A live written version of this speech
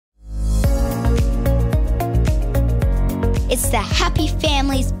It's the Happy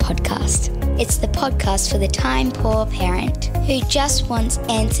Families Podcast. It's the podcast for the time-poor parent who just wants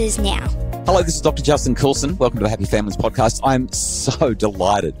answers now. Hello, this is Dr. Justin Coulson. Welcome to the Happy Families Podcast. I'm so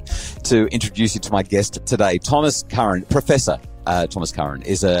delighted to introduce you to my guest today, Thomas Curran. Professor Thomas Curran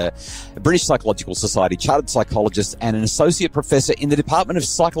is a British Psychological Society chartered psychologist and an associate professor in the Department of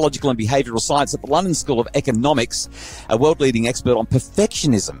Psychological and Behavioural Science at the London School of Economics, a world-leading expert on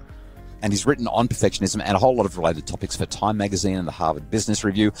perfectionism. And he's written on perfectionism and a whole lot of related topics for Time Magazine and the Harvard Business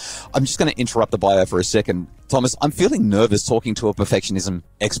Review. I'm just going to interrupt the bio for a second. Thomas, I'm feeling nervous talking to a perfectionism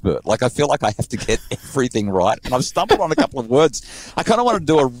expert. Like, I feel like I have to get everything right. And I've stumbled on a couple of words. I kind of want to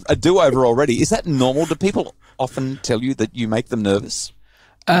do a do-over already. Is that normal? Do people often tell you that you make them nervous?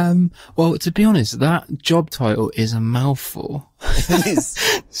 Well, to be honest, that job title is a mouthful. It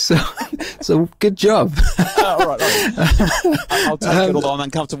is. So good job. All right. I'll take it, although I'm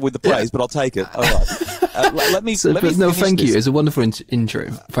uncomfortable with the praise, but I'll take it. All right. Let me thank this. you. It's a wonderful intro.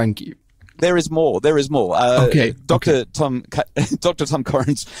 Thank you. There is more. Okay. Dr. Tom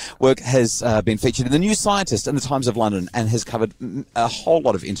Curran's work has been featured in The New Scientist and The Times of London and has covered a whole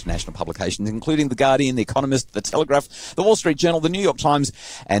lot of international publications, including The Guardian, The Economist, The Telegraph, The Wall Street Journal, The New York Times,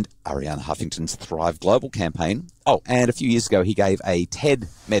 and Arianna Huffington's Thrive Global campaign. Oh, and a few years ago, he gave a TED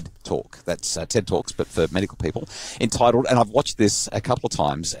Med talk. That's TED Talks, but for medical people, entitled, and I've watched this a couple of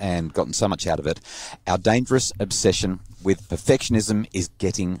times and gotten so much out of it, Our Dangerous Obsession with Perfectionism is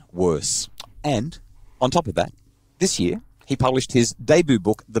Getting Worse. And on top of that, this year, he published his debut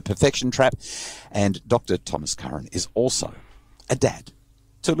book, The Perfection Trap, and Dr. Thomas Curran is also a dad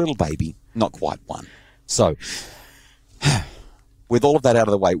to a little baby, not quite one. So, with all of that out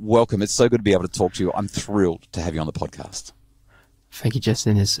of the way, welcome. It's so good to be able to talk to you. I'm thrilled to have you on the podcast. Thank you,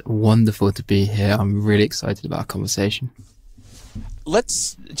 Justin. It's wonderful to be here. I'm really excited about our conversation.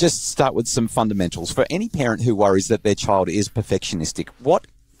 Let's just start with some fundamentals. For any parent who worries that their child is perfectionistic, what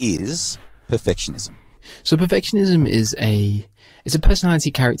is perfectionism? So perfectionism is a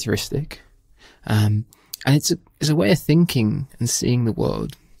personality characteristic, and it's a way of thinking and seeing the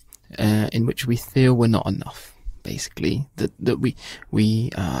world in which we feel we're not enough. Basically, that we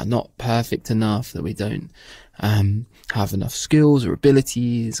are not perfect enough, that we don't have enough skills or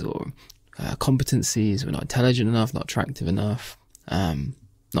abilities or competencies, we're not intelligent enough, not attractive enough,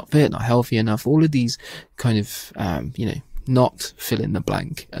 not fit, not healthy enough. All of these kind of not fill in the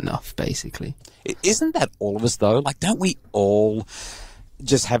blank enough, basically. Isn't that all of us, though? Like, don't we all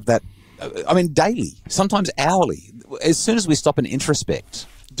just have that, I mean, daily, sometimes hourly, as soon as we stop and introspect,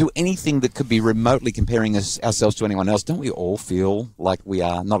 do anything that could be remotely comparing ourselves to anyone else, don't we all feel like we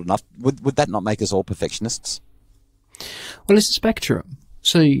are not enough? Would that not make us all perfectionists? Well, it's a spectrum.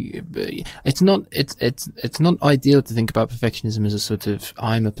 So it's not ideal to think about perfectionism as a sort of,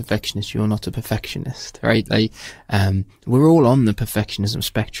 I'm a perfectionist, you're not a perfectionist, right? Like, we're all on the perfectionism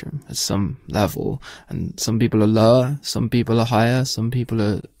spectrum at some level, and some people are lower, some people are higher, some people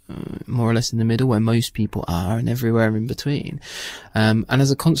are more or less in the middle, where most people are, and everywhere in between. And as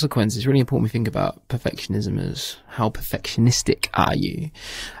a consequence, it's really important we think about perfectionism as how perfectionistic are you?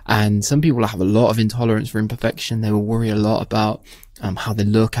 And some people have a lot of intolerance for imperfection. They will worry a lot about how they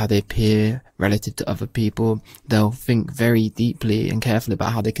look, how they appear relative to other people. They'll think very deeply and carefully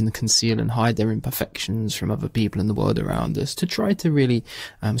about how they can conceal and hide their imperfections from other people in the world around us to try to really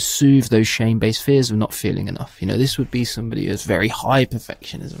soothe those shame-based fears of not feeling enough. This would be somebody who has very high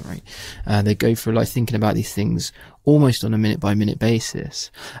perfectionism, right? They go through life thinking about these things almost on a minute-by-minute basis.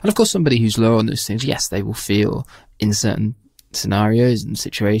 And of course, somebody who's low on those things, yes, they will feel in certain scenarios and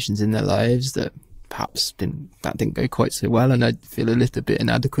situations in their lives that perhaps didn't go quite so well, and I'd feel a little bit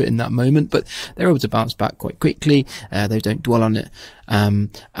inadequate in that moment, but they're able to bounce back quite quickly. They don't dwell on it, and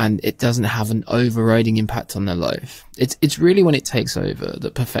it doesn't have an overriding impact on their life. It's really when it takes over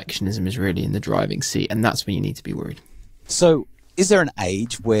that perfectionism is really in the driving seat, and that's when you need to be worried. So is there an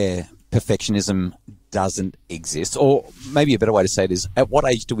age where perfectionism doesn't exist? Or maybe a better way to say it is, at what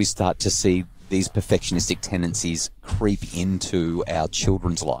age do we start to see these perfectionistic tendencies creep into our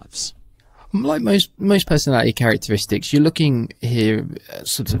children's lives? Like most personality characteristics, you're looking here at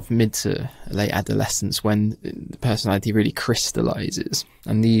sort of mid to late adolescence, when the personality really crystallizes,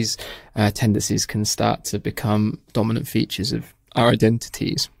 and these tendencies can start to become dominant features of our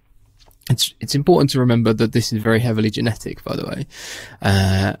identities. It's important to remember that this is very heavily genetic, by the way,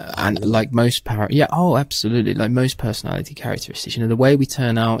 and like most absolutely, like most personality characteristics, the way we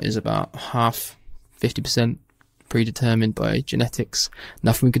turn out is about half, 50%, predetermined by genetics.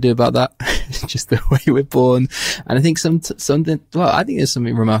 Nothing we could do about that. It's just the way we're born. And I think I think there's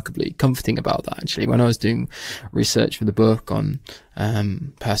something remarkably comforting about that, actually. When I was doing research for the book on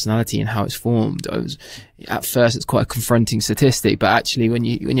personality and how it's formed, at first it's quite a confronting statistic, but actually when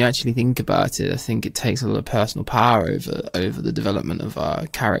you actually think about it, I think it takes a lot of personal power over the development of our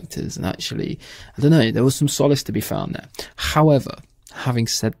characters. And actually, I don't know, there was some solace to be found there. However, having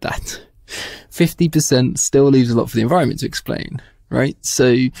said that, 50% still leaves a lot for the environment to explain, right?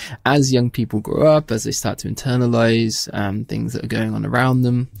 So as young people grow up, as they start to internalize things that are going on around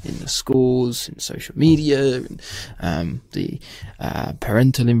them in the schools, in social media, and the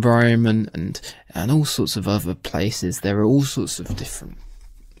parental environment, and all sorts of other places, there are all sorts of different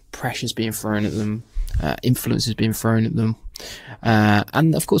pressures being thrown at them, influences being thrown at them.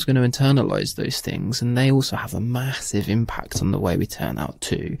 And of course, we're going to internalize those things, and they also have a massive impact on the way we turn out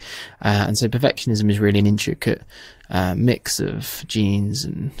too. And so perfectionism is really an intricate mix of genes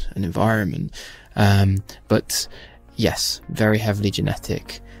and environment. But yes, very heavily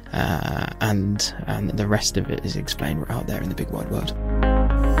genetic, and the rest of it is explained out there in the big wide world.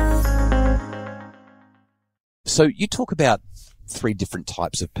 So you talk about 3 different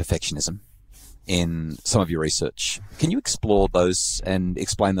types of perfectionism in some of your research. Can you explore those and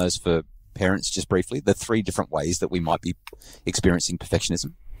explain those for parents just briefly, the 3 different ways that we might be experiencing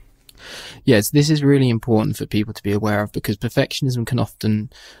perfectionism? Yes, this is really important for people to be aware of, because perfectionism can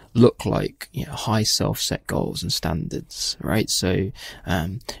often look like, high self-set goals and standards, right? So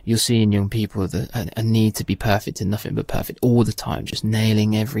you'll see in young people a need to be perfect in nothing but perfect all the time, just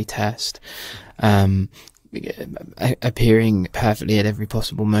nailing every test, appearing perfectly at every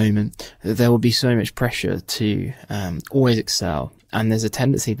possible moment. There will be so much pressure to always excel, and there's a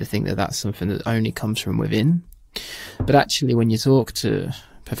tendency to think that that's something that only comes from within. But actually, when you talk to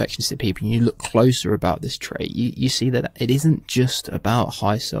perfectionistic people and you look closer about this trait, you see that it isn't just about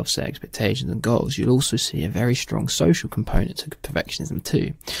high self-set expectations and goals. You'll also see a very strong social component to perfectionism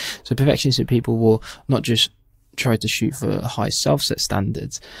too. So perfectionistic people will not just try to shoot for high self-set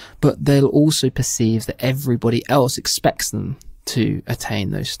standards, but they'll also perceive that everybody else expects them to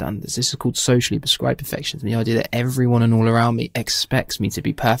attain those standards. This is called socially prescribed perfectionism, the idea that everyone and all around me expects me to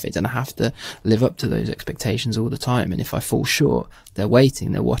be perfect, and I have to live up to those expectations all the time. And if I fall short, they're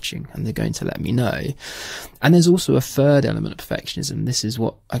waiting, they're watching, and they're going to let me know. And there's also a third element of perfectionism. This is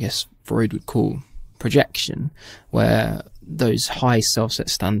what I guess Freud would call projection, where those high self-set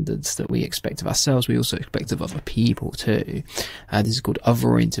standards that we expect of ourselves, we also expect of other people too. This is called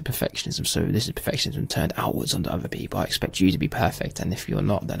other-oriented perfectionism. So this is perfectionism turned outwards onto other people. I expect you to be perfect, and if you're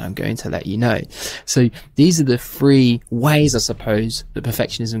not, then I'm going to let you know. So these are the 3 ways, I suppose, that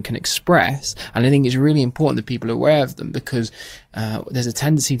perfectionism can express, and I think it's really important that people are aware of them, because there's a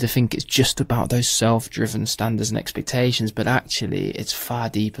tendency to think it's just about those self-driven standards and expectations, but actually it's far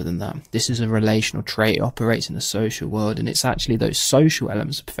deeper than that. This is a relational trait. It operates in the social world, and it's actually those social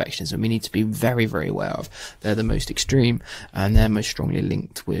elements of perfectionism we need to be very, very aware of. They're the most extreme, and they're most strongly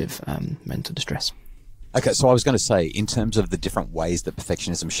linked with mental distress. Okay, so I was going to say, in terms of the different ways that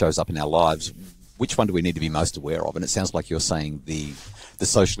perfectionism shows up in our lives, which one do we need to be most aware of? And it sounds like you're saying the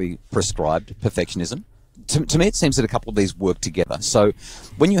socially prescribed perfectionism. To me, it seems that a couple of these work together. So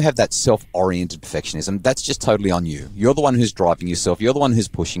when you have that self-oriented perfectionism, that's just totally on you. You're the one who's driving yourself. You're the one who's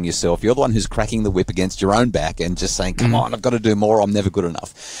pushing yourself. You're the one who's cracking the whip against your own back and just saying, come on, I've got to do more. I'm never good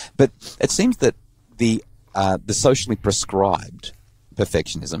enough. But it seems that the socially prescribed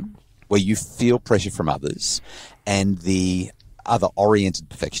perfectionism, where you feel pressure from others, and the other oriented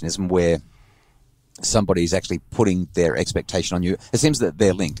perfectionism, where somebody's actually putting their expectation on you, it seems that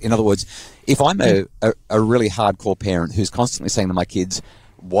they're linked. In other words, if I'm a really hardcore parent who's constantly saying to my kids,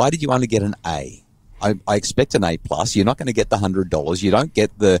 why did you only get an A? I expect an A+. You're not going to get the $100. You don't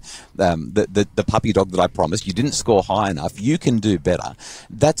get the puppy dog that I promised. You didn't score high enough. You can do better.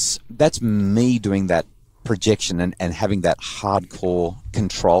 That's me doing that projection and having that hardcore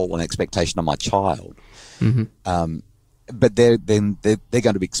control and expectation on my child. Mm-hmm. But they're going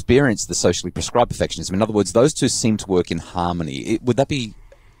to experience the socially prescribed perfectionism. In other words, those two seem to work in harmony. Would that be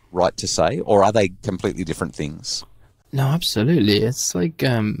right to say, or are they completely different things? No, absolutely. It's like,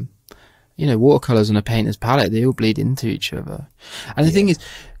 watercolors on a painter's palette, they all bleed into each other. And the thing is,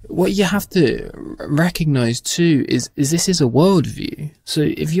 what you have to recognize too is this is a worldview. So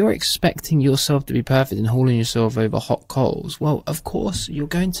if you're expecting yourself to be perfect and hauling yourself over hot coals, well, of course, you're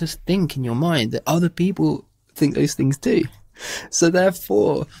going to think in your mind that other people think those things too. So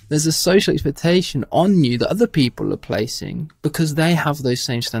therefore, there's a social expectation on you that other people are placing because they have those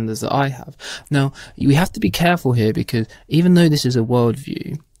same standards that I have. Now, we have to be careful here, because even though this is a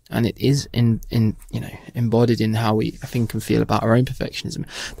worldview, and it is embodied in how we think and feel about our own perfectionism.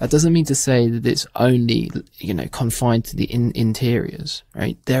 That doesn't mean to say that it's only, confined to the interiors,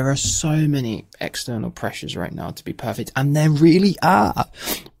 right? There are so many external pressures right now to be perfect, and there really are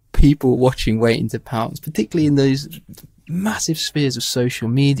people watching waiting to pounce, particularly in those massive spheres of social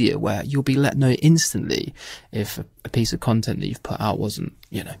media where you'll be let know instantly if a piece of content that you've put out wasn't,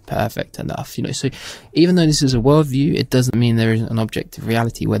 perfect enough. So even though this is a worldview, it doesn't mean there isn't an objective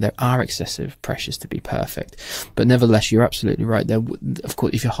reality where there are excessive pressures to be perfect. But nevertheless, you're absolutely right. There, of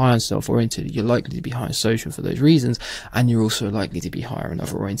course, if you're high on self-oriented, you're likely to be high on social for those reasons, and you're also likely to be higher on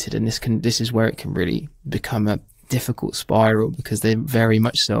other-oriented. And this is where it can really become a difficult spiral, because they're very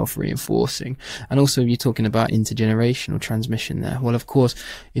much self-reinforcing. And also, you're talking about intergenerational transmission there. Well, of course,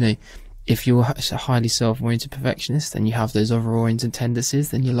 if you're a highly self-oriented perfectionist and you have those other-oriented tendencies,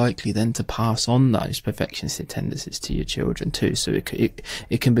 then you're likely then to pass on those perfectionistic tendencies to your children too. So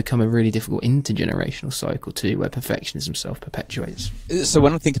it can become a really difficult intergenerational cycle too, where perfectionism self-perpetuates. So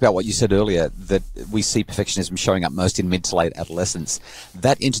when I think about what you said earlier, that we see perfectionism showing up most in mid to late adolescence,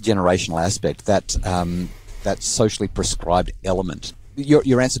 that intergenerational aspect, that socially prescribed element.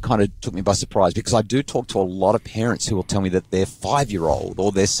 Your answer kind of took me by surprise, because I do talk to a lot of parents who will tell me that their 5-year-old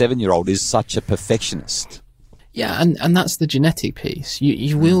or their 7-year-old is such a perfectionist. Yeah, and that's the genetic piece.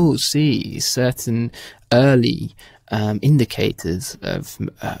 You will see certain early indicators of,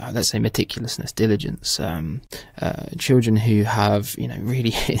 let's say, meticulousness, diligence. Children who have,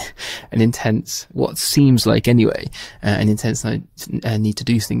 really an intense, what seems like anyway, an intense need to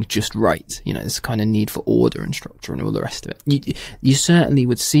do things just right. This kind of need for order and structure and all the rest of it. You certainly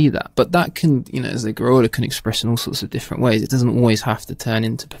would see that, but that can, as they grow older, can express in all sorts of different ways. It doesn't always have to turn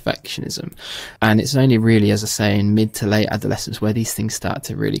into perfectionism. And it's only really, as I say, in mid to late adolescence where these things start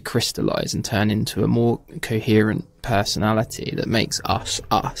to really crystallize and turn into a more coherent personality that makes us,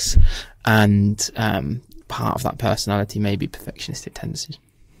 and part of that personality may be perfectionistic tendencies.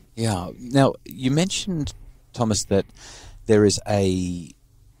 Yeah. Now, you mentioned, Thomas, that there is a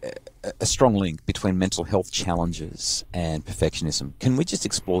strong link between mental health challenges and perfectionism. Can we just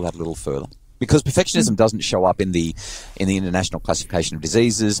explore that a little further? Because perfectionism doesn't show up in the International Classification of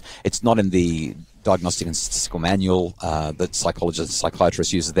Diseases. It's not in the Diagnostic and Statistical Manual that psychologists and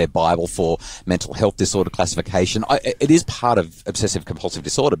psychiatrists use as their Bible for mental health disorder classification. It is part of obsessive compulsive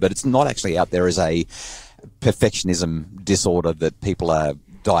disorder, but it's not actually out there as a perfectionism disorder that people are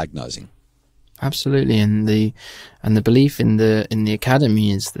diagnosing. Absolutely, and the belief in the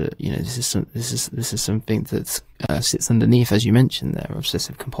academy is that this is something that sits underneath, as you mentioned, there,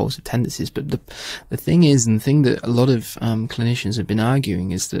 obsessive compulsive tendencies. But the thing is, and the thing that a lot of clinicians have been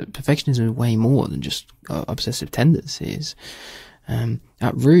arguing, is that perfectionism is way more than just obsessive tendencies.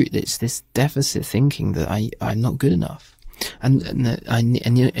 At root, it's this deficit thinking that I'm not good enough. And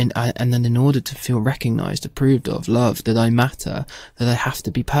then in order to feel recognized, approved of, loved, that I matter, that I have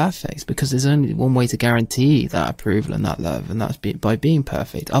to be perfect, because there's only one way to guarantee that approval and that love, and that's by being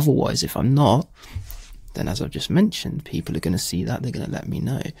perfect. Otherwise, if I'm not, then, as I've just mentioned, people are going to see that, they're going to let me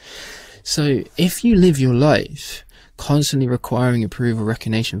know. So if you live your life constantly requiring approval,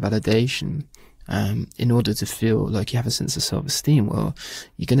 recognition, validation, in order to feel like you have a sense of self-esteem, well,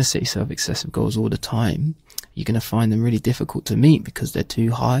 you're going to set yourself excessive goals all the time. You're going to find them really difficult to meet because they're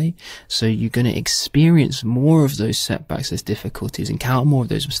too high. So you're going to experience more of those setbacks, those difficulties, encounter more of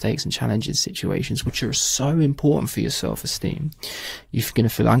those mistakes and challenges, situations, which are so important for your self-esteem. You're going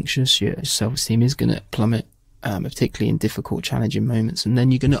to feel anxious. Your self-esteem is going to plummet, particularly in difficult, challenging moments. And then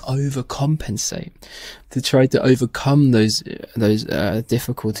you're going to overcompensate to try to overcome those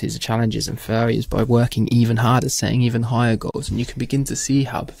difficulties, challenges and failures by working even harder, setting even higher goals. And you can begin to see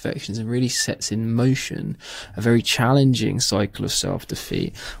how perfectionism really sets in motion a very challenging cycle of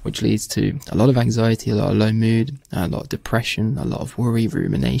self-defeat, which leads to a lot of anxiety, a lot of low mood, a lot of depression, a lot of worry,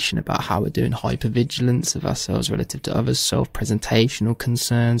 rumination about how we're doing, hypervigilance of ourselves relative to others, self-presentational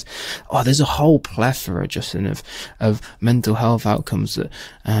concerns. There's a whole plethora, Justin, of mental health outcomes that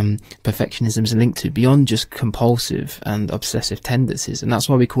perfectionism is linked to, beyond just compulsive and obsessive tendencies. And that's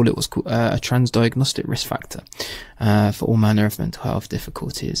why we call it what's called a transdiagnostic risk factor for all manner of mental health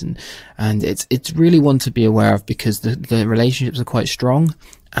difficulties. And it's really one to be aware of, because the relationships are quite strong,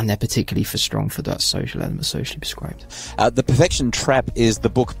 and they're particularly strong for that social element, socially prescribed. The Perfection Trap is the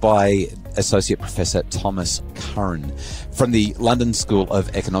book by Associate Professor Thomas Curran from the London School of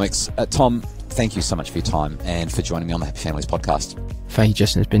Economics. Tom, thank you so much for your time and for joining me on the Happy Families podcast. Thank you,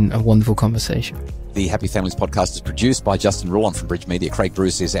 Justin. It's been a wonderful conversation. The Happy Families podcast is produced by Justin Rulon from Bridge Media. Craig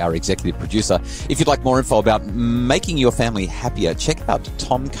Bruce is our executive producer. If you'd like more info about making your family happier, check out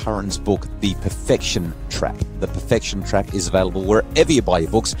Tom Curran's book, The Perfection Trap. The Perfection Trap is available wherever you buy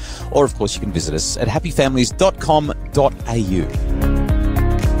your books, or of course you can visit us at happyfamilies.com.au.